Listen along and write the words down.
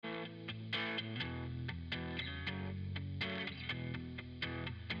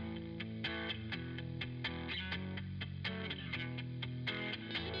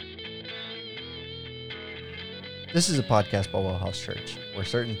This is a podcast by Well House Church, where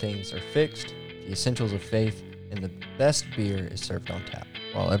certain things are fixed, the essentials of faith, and the best beer is served on tap,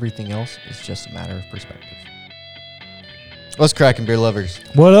 while everything else is just a matter of perspective. What's cracking, beer lovers?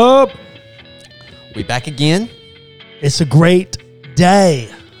 What up? We back again? It's a great day.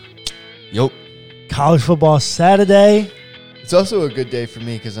 Yup. College football Saturday. It's also a good day for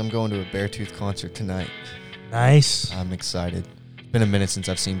me because I'm going to a Beartooth concert tonight. Nice. I'm excited. It's been a minute since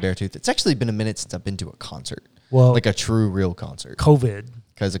I've seen Beartooth. It's actually been a minute since I've been to a concert. Well, Like a true, real concert. COVID.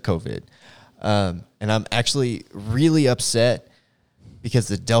 Because of COVID. And I'm actually really upset because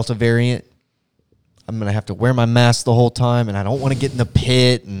the Delta variant, I'm going to have to wear my mask the whole time, and I don't want to get in the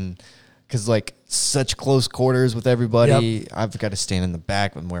pit, and because, like, such close quarters with everybody, I've got to stand in the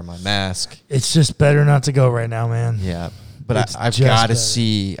back and wear my mask. It's just better not to go right now, man. Yeah, but I've just got to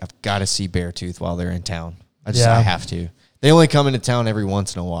better. see Beartooth while they're in town. I Yeah. have to. They only come into town every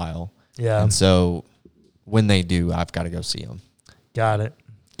once in a while. Yeah. And so when they do, I've got to go see them. Got it.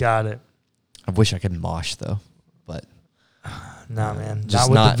 I wish I could mosh, though, but Nah, man. just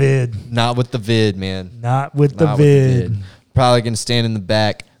Not with the vid. Not with the vid, man. Not with the Not with the vid. Probably going to stand in the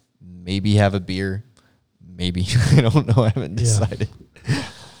back, maybe have a beer, maybe. I don't know. I haven't decided.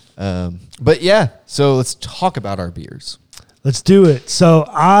 But yeah, so let's talk about our beers. Let's do it. So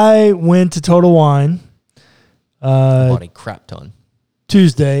I went to Total Wine Bought a crap ton.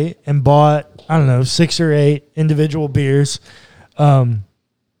 Tuesday and bought, 6 or 8 individual beers. And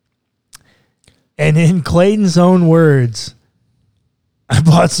in Clayton's own words, I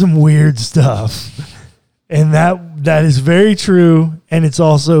bought some weird stuff. And that is very true, and it's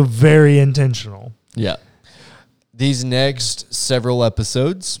also very intentional. Yeah. These next several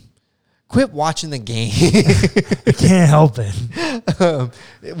episodes, quit watching the game. I can't help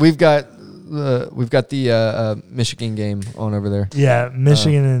it. We've got the Michigan game on over there. Yeah,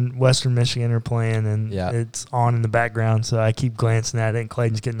 Michigan and Western Michigan are playing, and Yeah. it's on in the background, so I keep glancing at it, and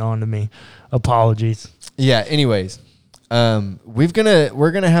Clayton's getting on to me. Apologies. Yeah, anyways, we're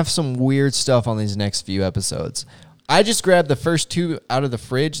gonna have some weird stuff on these next few episodes. I just grabbed the first 2 out of the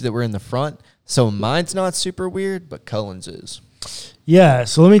fridge that were in the front, so mine's not super weird, but Cullen's is. Yeah,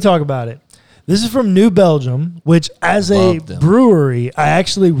 so let me talk about it. This is from New Belgium, which as a Love them. brewery, I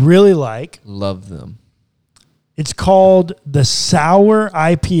actually really like. Love them. It's called the Sour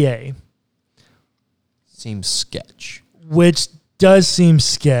IPA, Seems sketch. which does seem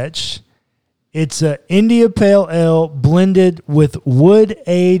sketch. It's a India Pale Ale blended with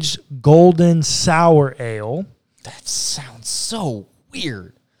wood-aged golden sour ale, That sounds so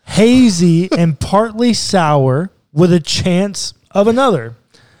weird. hazy and partly sour with a chance of another.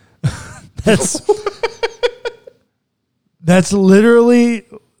 That's literally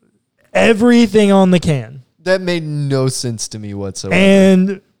everything on the can. That made no sense to me whatsoever.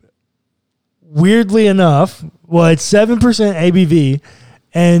 And weirdly enough, well, it's 7% ABV.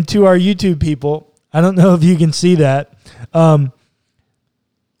 And to our YouTube people, I don't know if you can see that. The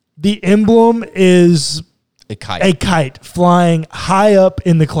emblem is a kite. a kite flying high up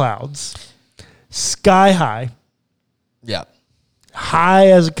in the clouds, sky high, Yeah. high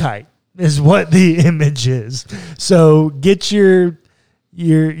as a kite is what the image is. So get your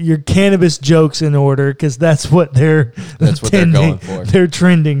cannabis jokes in order, because that's what they're going for. They're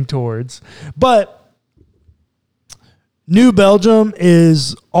trending towards. But New Belgium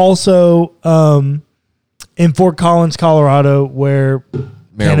is also in Fort Collins, Colorado, where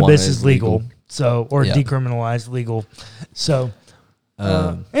cannabis is legal. So, or Yeah. decriminalized legal. So,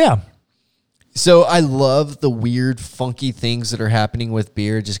 Um, yeah. So I love the weird, funky things that are happening with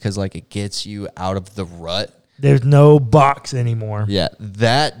beer just because, like, it gets you out of the rut. There's no box anymore. Yeah,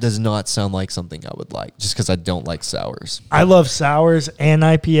 that does not sound like something I would like just because I don't like sours. I love sours and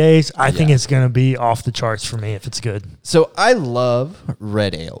IPAs. I think Yeah. it's going to be off the charts for me if it's good. So I love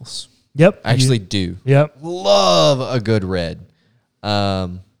red ales. Yep. I actually do. Yep. Love a good red.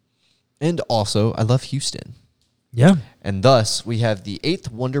 And also, I love Houston. Yeah. And thus, we have the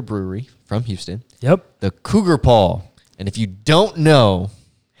 8th Wonder Brewery from Houston, Yep. the Cougar Paw. And if you don't know,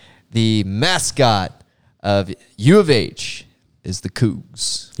 the mascot of U of H is the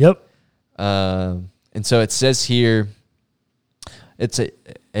Cougs. Yep. And so it says here, it's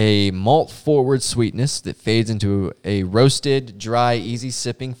a malt-forward sweetness that fades into a roasted, dry, easy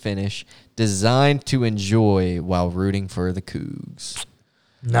sipping finish designed to enjoy while rooting for the Cougs.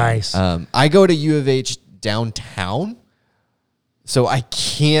 Nice. I go to U of H downtown, so I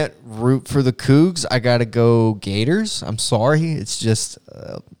can't root for the Cougs. I got to go Gators. I'm sorry. It's just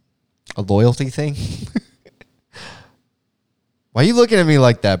a loyalty thing. Why are you looking at me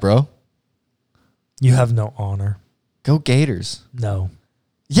like that, bro? You have no honor. Go Gators. No.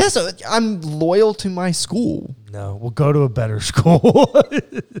 Yeah, so I'm loyal to my school. No, we'll go to a better school.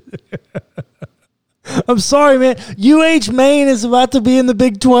 I'm sorry, man. Maine is about to be in the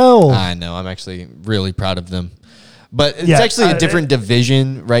Big 12. I know. I'm actually really proud of them. But it's Yeah, actually a different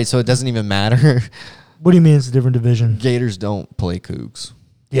division, right? So it doesn't even matter. What do you mean it's a different division? Gators don't play Cougs,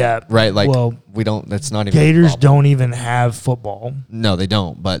 Yeah. right? Like, well, we don't, that's not even a Gators problem. don't even have football. No, they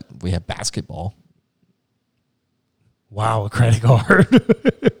don't, but we have basketball. Wow, a credit card.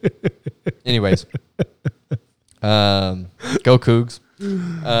 Anyways, go Cougs.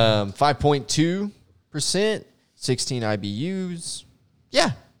 5.2%, 16 IBUs.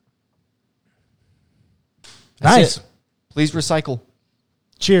 Yeah. That's Nice. it. Please recycle.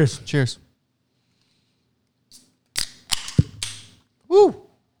 Cheers. Cheers. Woo.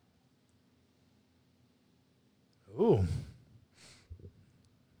 Ooh.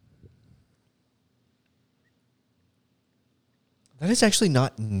 That is actually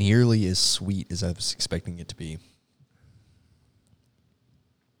not nearly as sweet as I was expecting it to be.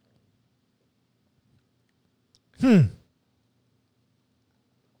 I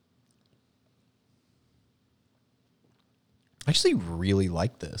actually really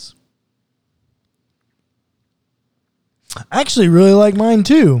like this. I actually really like mine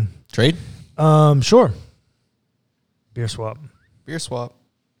too. Trade? Sure. Beer swap. Beer swap.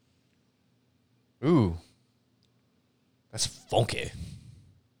 Ooh. That's funky.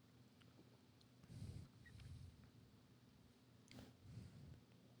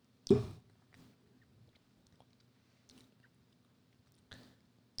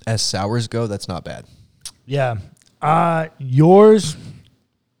 As sours go, that's not bad. Yeah. Yours,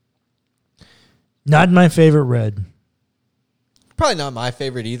 not my favorite red. Probably not my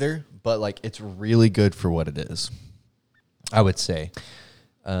favorite either, but like it's really good for what it is, I would say.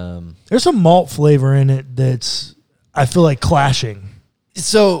 There's some malt flavor in it that's, I feel like, clashing.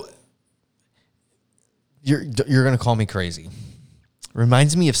 So you're gonna call me crazy.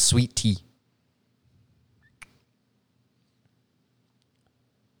 Reminds me of sweet tea.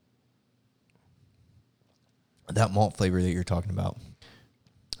 That malt flavor that you're talking about.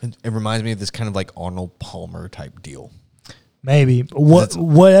 It reminds me of this kind of like Arnold Palmer type deal. Maybe. What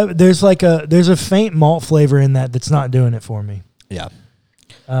there's a faint malt flavor in that that's not doing it for me. Yeah.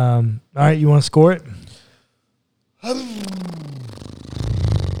 All right, you want to score it?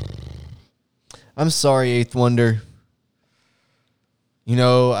 I'm sorry, Eighth Wonder. You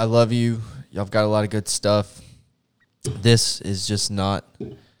know, I love you. Y'all got a lot of good stuff. This is just not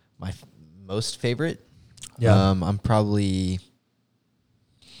my most favorite. Yeah. I'm probably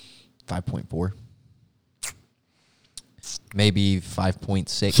 5.4. Maybe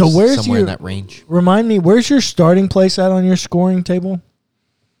 5.6. So where's somewhere your, in that range. Remind me, where's your starting place at on your scoring table?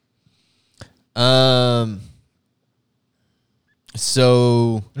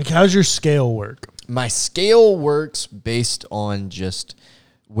 So Like, how's your scale work? my scale works based on just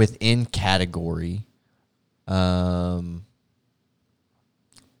within category,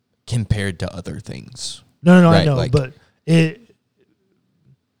 compared to other things. No, I Right, know, like- but it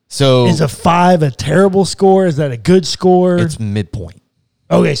So is a 5 a terrible score? Is that a good score? it's midpoint.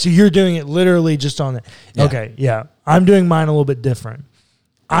 Okay, so you're doing it literally just on that. Yeah. Okay, yeah. I'm doing mine a little bit different.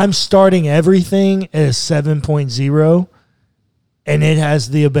 I'm starting everything at a 7.0, and it has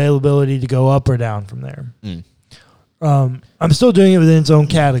the availability to go up or down from there. I'm still doing it within its own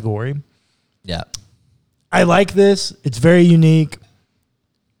category. Yeah. I like this. It's very unique.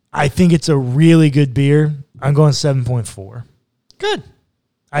 I think it's a really good beer. I'm going 7.4. Good.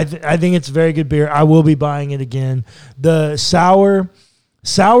 I think it's a very good beer. I will be buying it again. The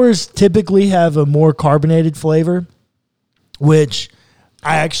sours typically have a more carbonated flavor, which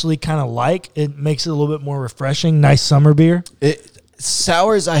I actually kind of like. It makes it a little bit more refreshing. Nice summer beer.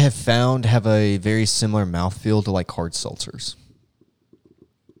 Sours I have found have a very similar mouthfeel to like hard seltzers.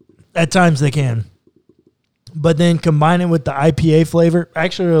 At times they can. But then combine it with the IPA flavor. I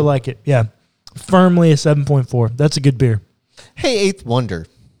actually really like it. Yeah. Firmly a 7.4. That's a good beer. Hey, Eighth Wonder,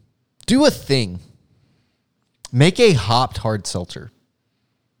 do a thing. Make a hopped hard seltzer.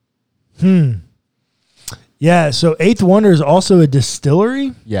 Yeah, so Eighth Wonder is also a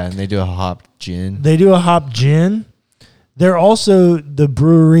distillery. Yeah, and they do a hopped gin. They do a hop gin. They're also the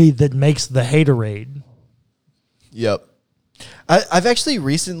brewery that makes the Haterade. Yep. I've actually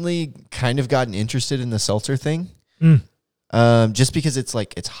recently kind of gotten interested in the seltzer thing. Just because it's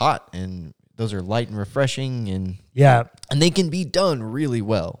like it's hot and those are light and refreshing and Yeah, they can be done really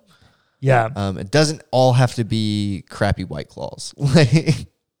well. yeah. It doesn't all have to be crappy White Claws. Like,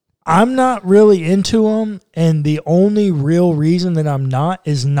 I'm not really into them, and the only real reason that I'm not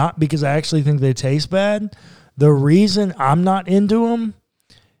is not because I actually think they taste bad. The reason I'm not into them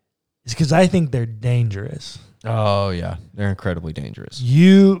is because I think they're dangerous. Oh, yeah. They're incredibly dangerous.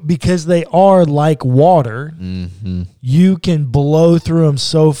 Because they are like water, you can blow through them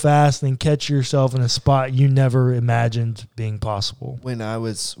so fast and catch yourself in a spot you never imagined being possible. When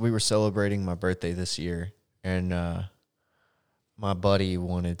we were celebrating my birthday this year, and my buddy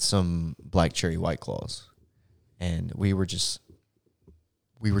wanted some black cherry White Claws, and we were just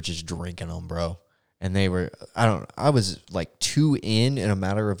drinking them, bro. And I was like 2 in a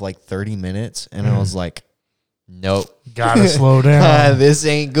matter of like 30 minutes, and I was like, nope. Gotta slow down. This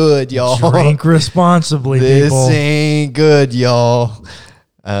ain't good, y'all. Drink responsibly, people. This ain't good, y'all.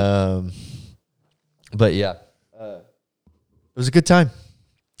 But yeah, it was a good time.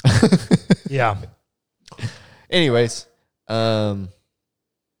 Yeah. Anyways,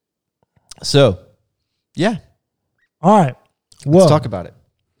 so yeah, all right. Well, let's talk about it.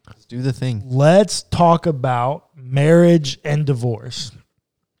 Let's do the thing. Let's talk about marriage and divorce,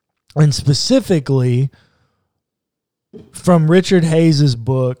 and specifically from Richard Hayes'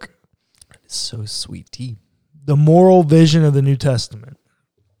 book, It's so sweet tea. The Moral Vision of the New Testament.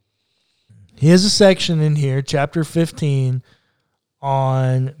 He has a section in here, chapter 15,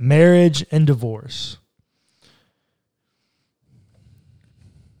 on marriage and divorce.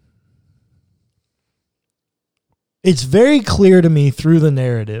 It's very clear to me through the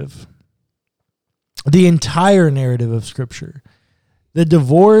narrative, the entire narrative of Scripture, that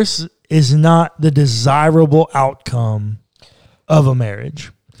divorce is not the desirable outcome of a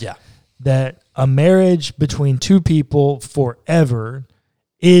marriage. Yeah. That a marriage between two people forever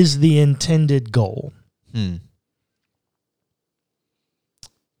is the intended goal. We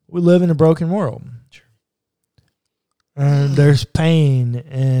live in a broken world. Sure. And there's pain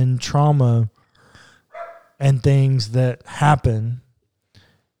and trauma and things that happen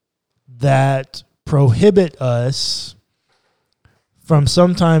that prohibit us from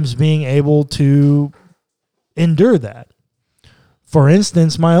sometimes being able to endure that. For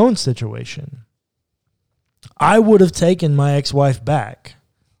instance, my own situation. I would have taken my ex-wife back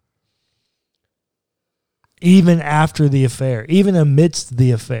even after the affair, even amidst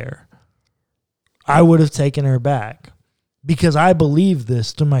the affair. I would have taken her back because I believe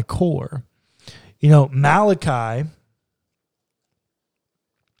this to my core. You know, Malachi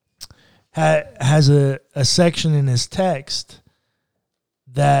has a section in his text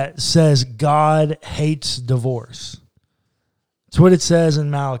that says God hates divorce. It's what it says in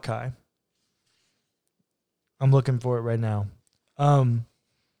Malachi. I'm looking for it right now.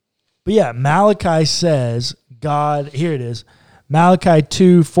 But yeah, Malachi says God, here it is, Malachi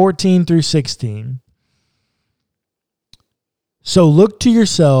 2:14 through 16. So look to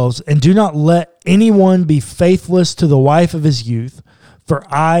yourselves and do not let anyone be faithless to the wife of his youth, for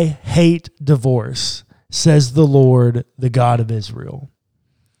I hate divorce, says the Lord, the God of Israel.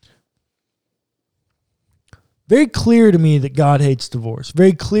 Very clear to me that God hates divorce.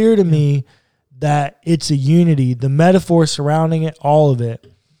 Very clear to me that it's a unity, the metaphor surrounding it, all of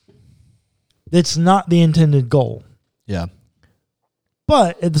it. That's not the intended goal. Yeah.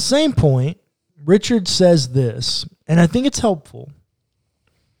 But at the same point, Richard says this, and I think it's helpful.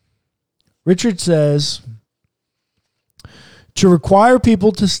 Richard says, to require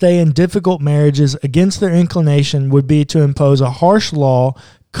people to stay in difficult marriages against their inclination would be to impose a harsh law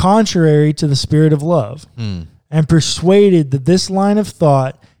contrary to the spirit of love, and persuaded that this line of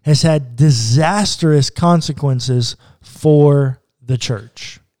thought has had disastrous consequences for the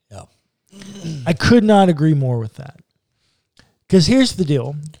church. Yeah. I could not agree more with that. Because here's the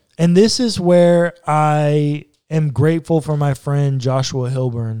deal, and this is where I am grateful for my friend Joshua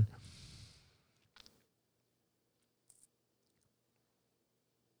Hilburn.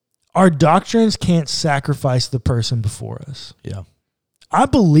 Our doctrines can't sacrifice the person before us. Yeah. I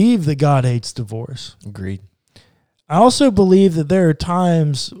believe that God hates divorce. Agreed. I also believe that there are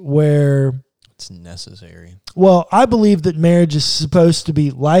times where, It's necessary. well, I believe that marriage is supposed to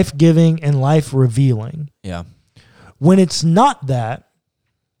be life-giving and life-revealing. Yeah. When it's not that,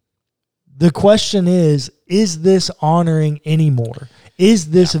 the question is this honoring anymore? Is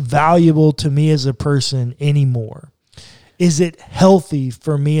this valuable to me as a person anymore? Is it healthy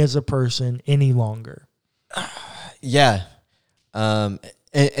for me as a person any longer? Yeah. And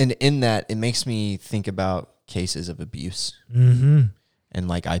in that, it makes me think about cases of abuse and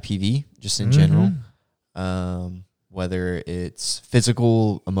like IPV just in general, whether it's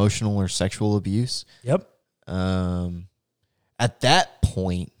physical, emotional, or sexual abuse. Yep. At that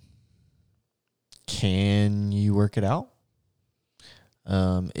point, can you work it out?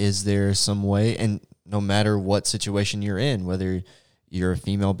 Is there some way, and no matter what situation you're in, whether you're a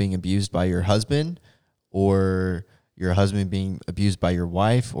female being abused by your husband or your husband being abused by your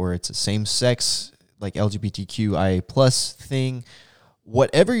wife, or it's a same sex, like LGBTQIA plus thing,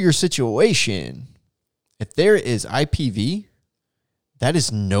 whatever your situation, if there is IPV, that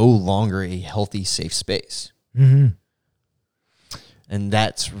is no longer a healthy, safe space. Mm-hmm. And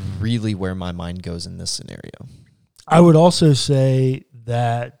that's really where my mind goes in this scenario. I would also say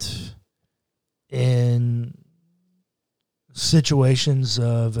that in situations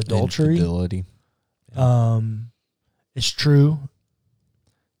of adultery, Infidelity. it's true.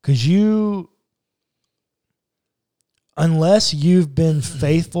 Because unless you've been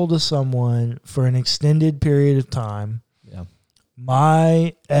faithful to someone for an extended period of time, Yeah.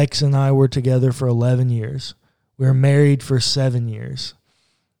 my ex and I were together for 11 years. We were married for 7 years.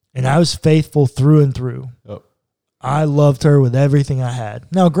 And I was faithful through and through. Oh. I loved her with everything I had.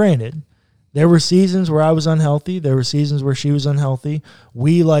 Now, granted, there were seasons where I was unhealthy. There were seasons where she was unhealthy.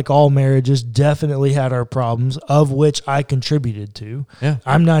 We, like all marriages, definitely had our problems, of which I contributed to. Yeah.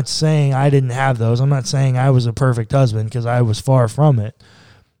 I'm not saying I didn't have those. I'm not saying I was a perfect husband, because I was far from it.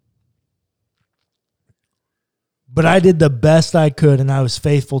 But I did the best I could, and I was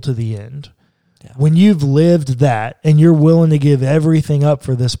faithful to the end. Yeah. When you've lived that and you're willing to give everything up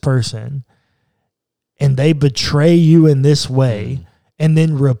for this person, and they betray you in this way and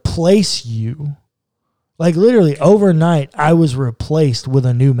then replace you, like literally overnight, I was replaced with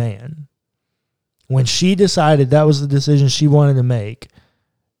a new man. When she decided that was the decision she wanted to make,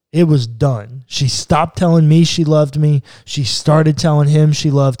 it was done. She stopped telling me she loved me. She started telling him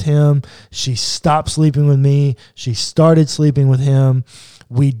she loved him. She stopped sleeping with me. She started sleeping with him.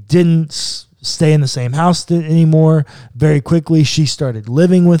 We didn't stay in the same house anymore. Very quickly, she started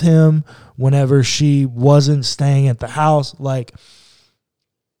living with him whenever she wasn't staying at the house. Like,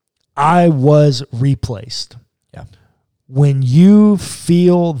 I was replaced. Yeah. When you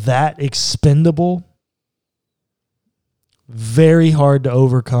feel that expendable, very hard to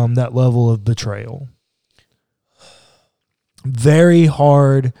overcome that level of betrayal. Very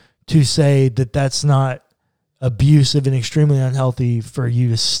hard to say that that's not abusive and extremely unhealthy for you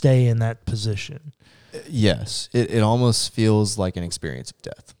to stay in that position. Yes. It almost feels like an experience of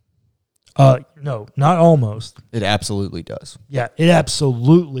death. No, not almost. It absolutely does. Yeah, it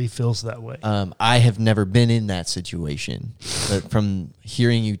absolutely feels that way. I have never been in that situation, but from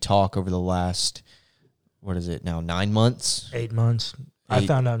hearing you talk over the last, what is it now, 9 months? 8 months. I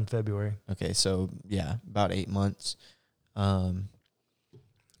found out in February. Okay, so yeah, about 8 months.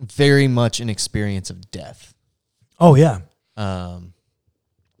 Very much an experience of death. Oh, yeah.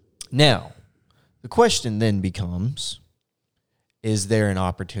 Now, the question then becomes, is there an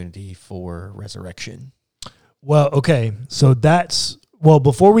opportunity for resurrection? Well, okay. So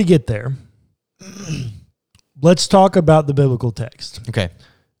before we get there, let's talk about the biblical text. Okay.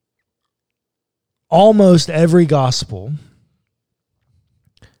 Almost every gospel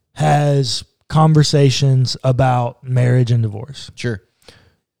has conversations about marriage and divorce. Sure.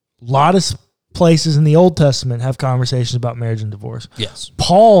 A lot of places in the Old Testament have conversations about marriage and divorce. Yes.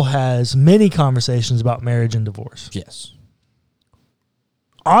 Paul has many conversations about marriage and divorce. Yes.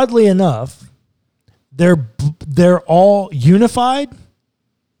 Oddly enough, they're all unified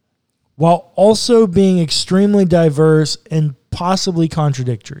while also being extremely diverse and possibly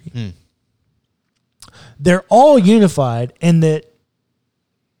contradictory. They're all unified in that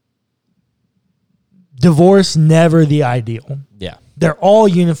divorce never the ideal. Yeah. They're all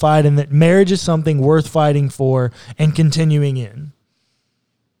unified in that marriage is something worth fighting for and continuing in.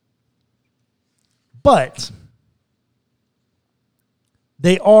 But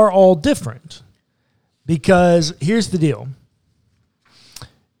they are all different, because here's the deal.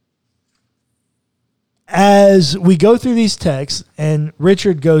 As we go through these texts, and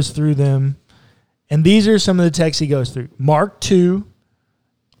Richard goes through them, and these are some of the texts he goes through. Mark 2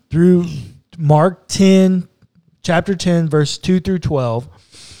 through Mark 10, chapter 10, verse 2 through 12.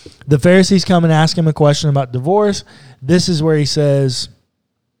 The Pharisees come and ask him a question about divorce. This is where he says,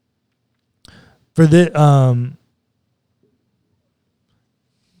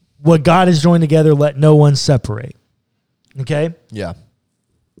 what God has joined together, let no one separate. Okay? Yeah.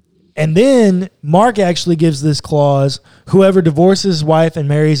 And then Mark actually gives this clause, whoever divorces his wife and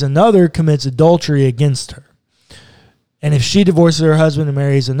marries another commits adultery against her. And if she divorces her husband and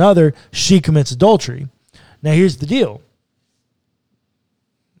marries another, she commits adultery. Now, here's the deal.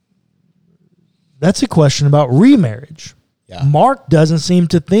 That's a question about remarriage. Yeah. Mark doesn't seem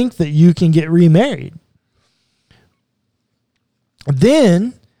to think that you can get remarried.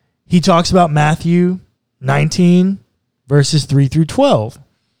 Then he talks about Matthew 19, verses 3 through 12.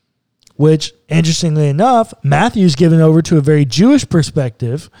 which, interestingly enough, Matthew's given over to a very Jewish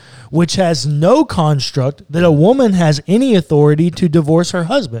perspective, which has no construct that a woman has any authority to divorce her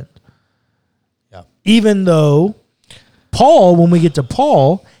husband. Yeah. Even though Paul, when we get to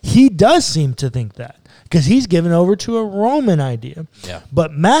Paul, he does seem to think that, because he's given over to a Roman idea. Yeah.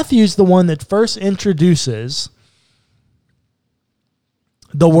 But Matthew's the one that first introduces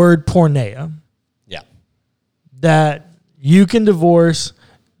the word porneia, Yeah. that you can divorce,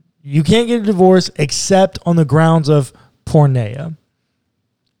 you can't get a divorce except on the grounds of porneia.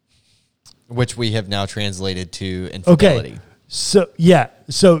 Which we have now translated to infidelity. Okay. So, yeah.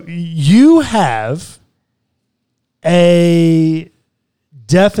 So you have a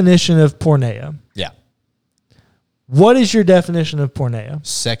definition of porneia. Yeah. What is your definition of porneia?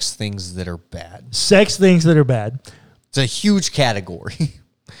 Sex things that are bad. Sex things that are bad. It's a huge category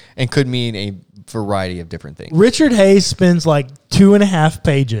and could mean a variety of different things. Richard Hayes spends like 2.5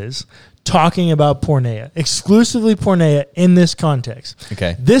 pages talking about porneia, exclusively porneia in this context.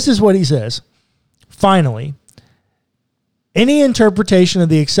 Okay. This is what he says. Finally, any interpretation of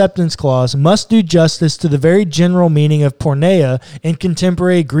the acceptance clause must do justice to the very general meaning of porneia in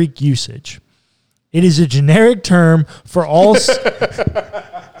contemporary Greek usage. It is a generic term for all...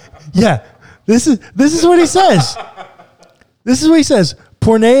 Yeah, this is what he says. This is what he says.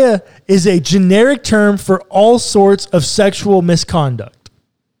 Porneia is a generic term for all sorts of sexual misconduct.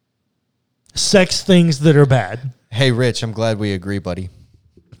 Sex things that are bad. Hey, Rich, I'm glad we agree, buddy.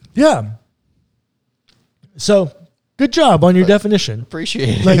 Yeah. So, good job on your definition.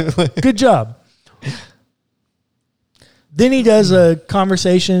 Appreciate it. Like, good job. Then he does a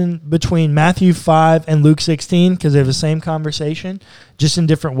conversation between Matthew 5 and Luke 16 because they have the same conversation, just in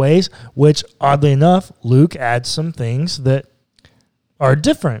different ways, which, oddly enough, Luke adds some things that are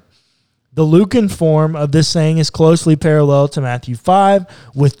different. The Lucan form of this saying is closely parallel to Matthew 5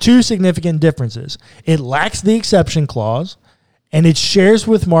 with two significant differences. It lacks the exception clause, and it shares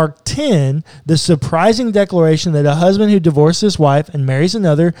with Mark 10 the surprising declaration that a husband who divorces his wife and marries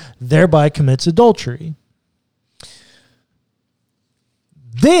another thereby commits adultery.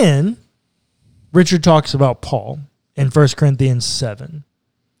 Then Richard talks about Paul in 1 Corinthians 7.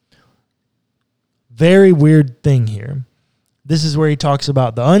 Very weird thing here. This is where he talks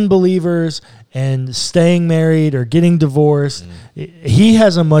about the unbelievers and staying married or getting divorced. He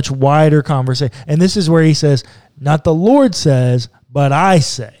has a much wider conversation. And this is where he says, not the Lord says, but I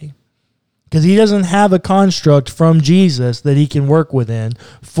say. Because he doesn't have a construct from Jesus that he can work within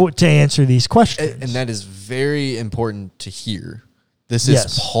to answer these questions. And that is very important to hear. This is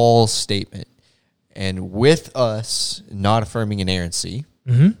Yes. Paul's statement. And with us not affirming inerrancy,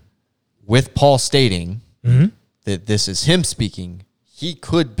 with Paul stating that this is him speaking, he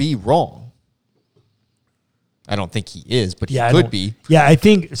could be wrong. I don't think he is, but he could be. Yeah, I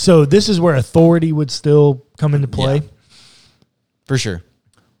think so. This is where authority would still come into play. Yeah. For sure.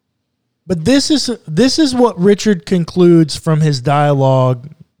 But this is what Richard concludes from his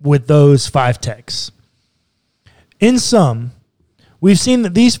dialogue with those 5 texts. In sum, we've seen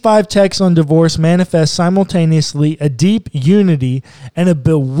that these 5 texts on divorce manifest simultaneously a deep unity and a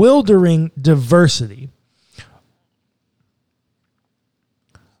bewildering diversity.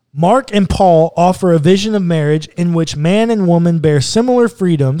 Mark and Paul offer a vision of marriage in which man and woman bear similar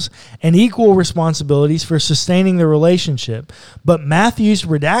freedoms and equal responsibilities for sustaining the relationship, but Matthew's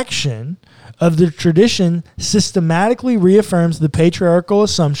redaction of the tradition systematically reaffirms the patriarchal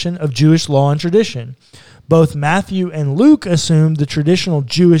assumption of Jewish law and tradition. Both Matthew and Luke assume the traditional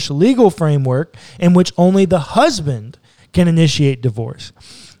Jewish legal framework in which only the husband can initiate divorce.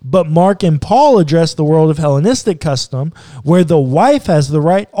 But Mark and Paul address the world of Hellenistic custom, where the wife has the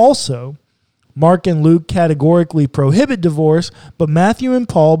right also. Mark and Luke categorically prohibit divorce, but Matthew and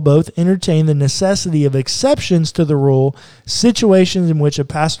Paul both entertain the necessity of exceptions to the rule, situations in which a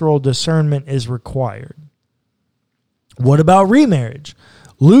pastoral discernment is required. What about remarriage?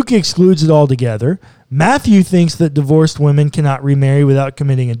 Luke excludes it altogether. Matthew thinks that divorced women cannot remarry without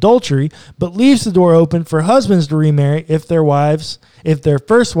committing adultery, but leaves the door open for husbands to remarry if their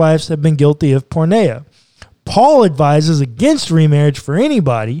first wives have been guilty of porneia. Paul advises against remarriage for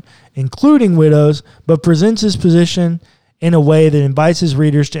anybody, including widows, but presents his position in a way that invites his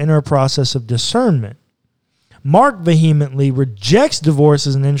readers to enter a process of discernment. Mark vehemently rejects divorce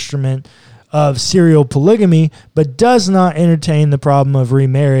as an instrument of serial polygamy, but does not entertain the problem of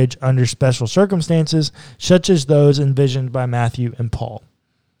remarriage under special circumstances, such as those envisioned by Matthew and Paul.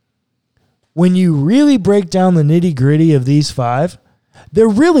 When you really break down the nitty-gritty of these 5, they're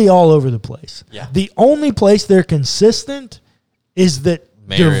really all over the place. Yeah. The only place they're consistent is that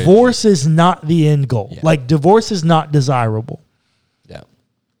Marriage. divorce is not the end goal. Yeah. Like, divorce is not desirable. Yeah.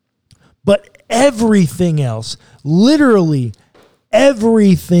 But everything else, literally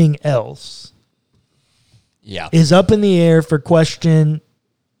everything else, is up in the air for question,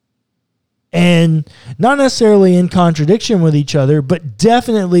 and not necessarily in contradiction with each other, but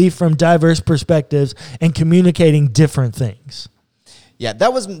definitely from diverse perspectives and communicating different things. Yeah,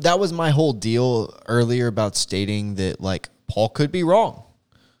 that was my whole deal earlier about stating that, like, Paul could be wrong,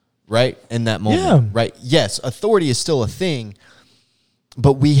 right? In that moment, right? Yes, authority is still a thing,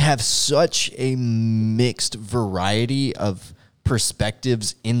 but we have such a mixed variety of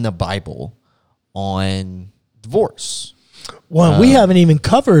perspectives in the Bible on divorce. Well, we haven't even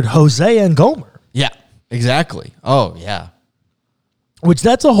covered Hosea and Gomer. Yeah, exactly. Oh, yeah. Which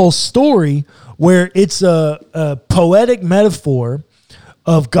that's a whole story where it's a poetic metaphor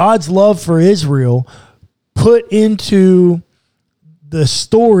of God's love for Israel put into the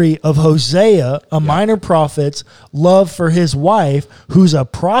story of Hosea, a minor prophet's love for his wife, who's a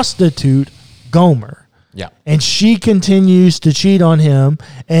prostitute, Gomer. Yeah. And she continues to cheat on him,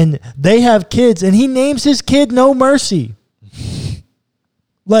 and they have kids, and he names his kid No Mercy.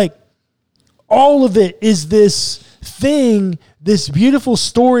 Like, all of it is this thing, this beautiful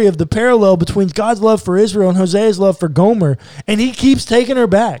story of the parallel between God's love for Israel and Hosea's love for Gomer, and he keeps taking her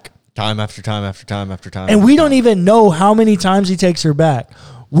back. Time after time after time after time. And we don't even know how many times he takes her back.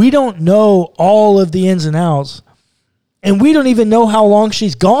 We don't know all of the ins and outs, and we don't even know how long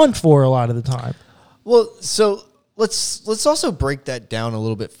she's gone for a lot of the time. Well, so let's also break that down a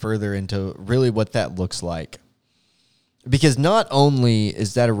little bit further into really what that looks like. Because not only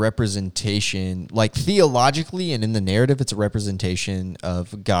is that a representation, like theologically and in the narrative, it's a representation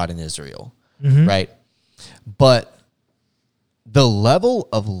of God and Israel, right? But the level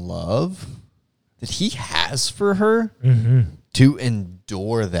of love that he has for her to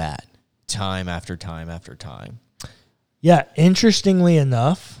endure that time after time after time. Yeah, interestingly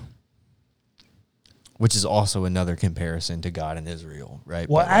enough. Which is also another comparison to God and Israel, right?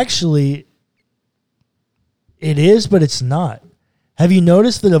 Well, actually, it is, but it's not. Have you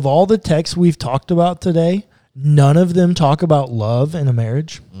noticed that of all the texts we've talked about today, none of them talk about love in a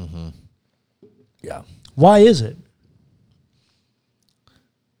marriage? Mm-hmm. Yeah. Why is it?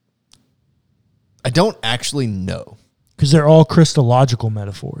 I don't actually know. Because they're all Christological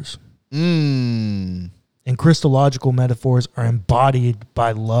metaphors. And Christological metaphors are embodied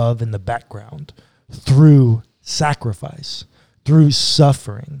by love in the background through sacrifice, through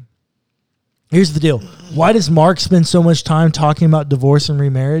suffering. Here's the deal. Why does Mark spend so much time talking about divorce and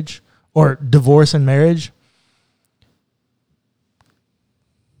remarriage, or divorce and marriage?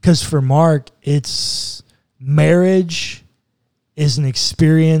 Because for Mark, it's marriage is an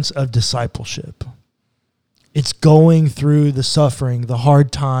experience of discipleship. It's going through the suffering, the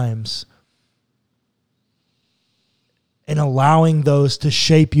hard times, and allowing those to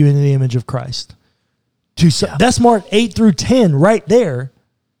shape you into the image of Christ. That's Mark 8 through 10 right there.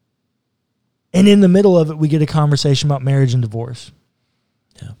 And in the middle of it, we get a conversation about marriage and divorce.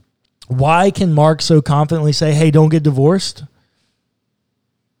 Yeah. Why can Mark so confidently say, hey, don't get divorced?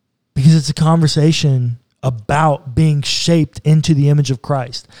 Because it's a conversation about being shaped into the image of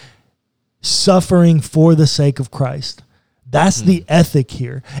Christ. Suffering for the sake of Christ. That's the ethic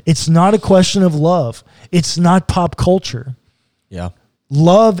here. It's not a question of love. It's not pop culture. Yeah.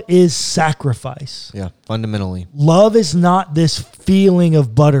 Love is sacrifice. Yeah, fundamentally. Love is not this feeling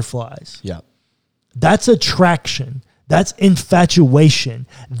of butterflies. Yeah. That's attraction. That's infatuation.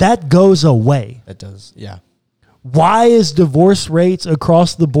 That goes away. That does, yeah. Why is divorce rates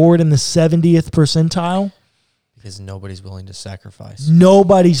across the board in the 70th percentile? Because nobody's willing to sacrifice.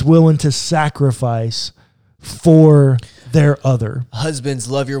 Nobody's willing to sacrifice for their other. Husbands,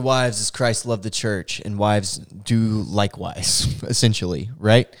 love your wives as Christ loved the church, and wives do likewise, essentially,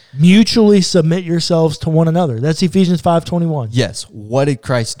 right? Mutually submit yourselves to one another. That's Ephesians 5:21. Yes. What did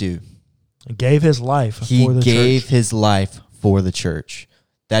Christ do? He gave his life for the church. He gave his life for the church.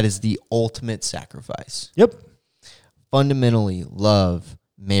 That is the ultimate sacrifice. Yep. Fundamentally, love,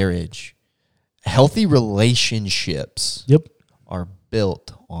 marriage, healthy relationships are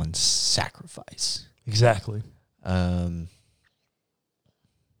built on sacrifice. Exactly. I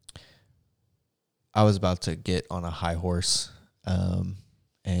was about to get on a high horse,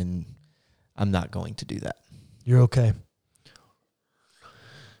 and I'm not going to do that. You're okay.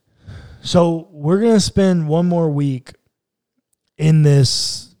 So we're going to spend one more week in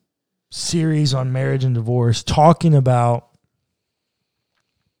this series on marriage and divorce talking about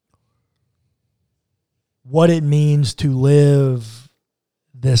what it means to live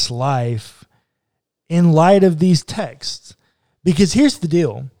this life in light of these texts. Because here's the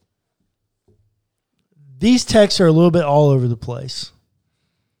deal. – These texts are a little bit all over the place.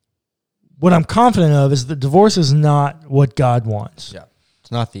 what I'm confident of is that divorce is not what God wants. Yeah.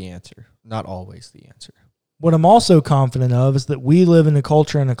 It's not the answer. Not always the answer. What I'm also confident of is that we live in a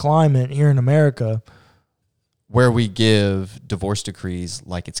culture and a climate here in America where we give divorce decrees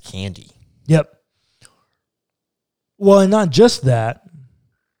like it's candy. Yep. Well, and not just that.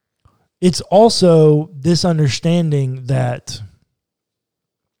 It's also this understanding that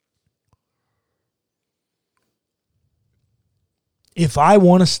if I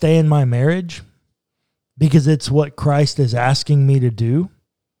want to stay in my marriage because it's what Christ is asking me to do,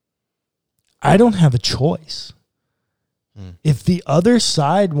 I don't have a choice. If the other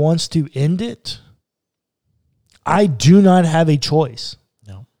side wants to end it, I do not have a choice.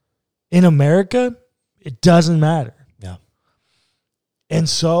 No. In America, it doesn't matter. Yeah. And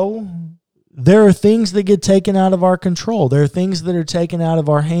so there are things that get taken out of our control. There are things that are taken out of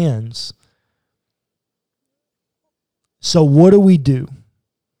our hands. So what do?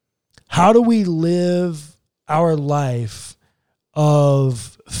 How do we live our life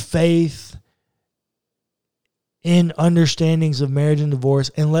of faith in understandings of marriage and divorce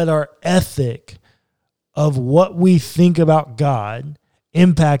and let our ethic of what we think about God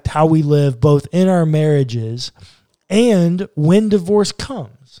impact how we live both in our marriages and when divorce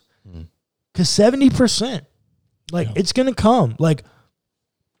comes? Because 70%, it's going to come. Like,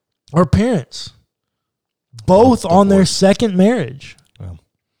 our parents, both on their second marriage. Wow.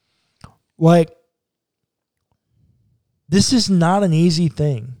 Like, this is not an easy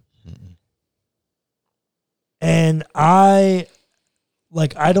thing. And I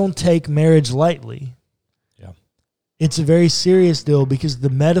don't take marriage lightly. Yeah. It's a very serious deal because the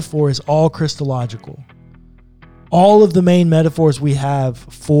metaphor is all Christological. All of the main metaphors we have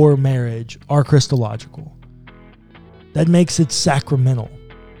for marriage are Christological. That makes it sacramental,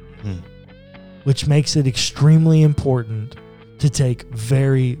 which makes it extremely important to take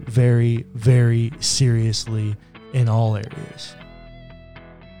very, very, very seriously in all areas.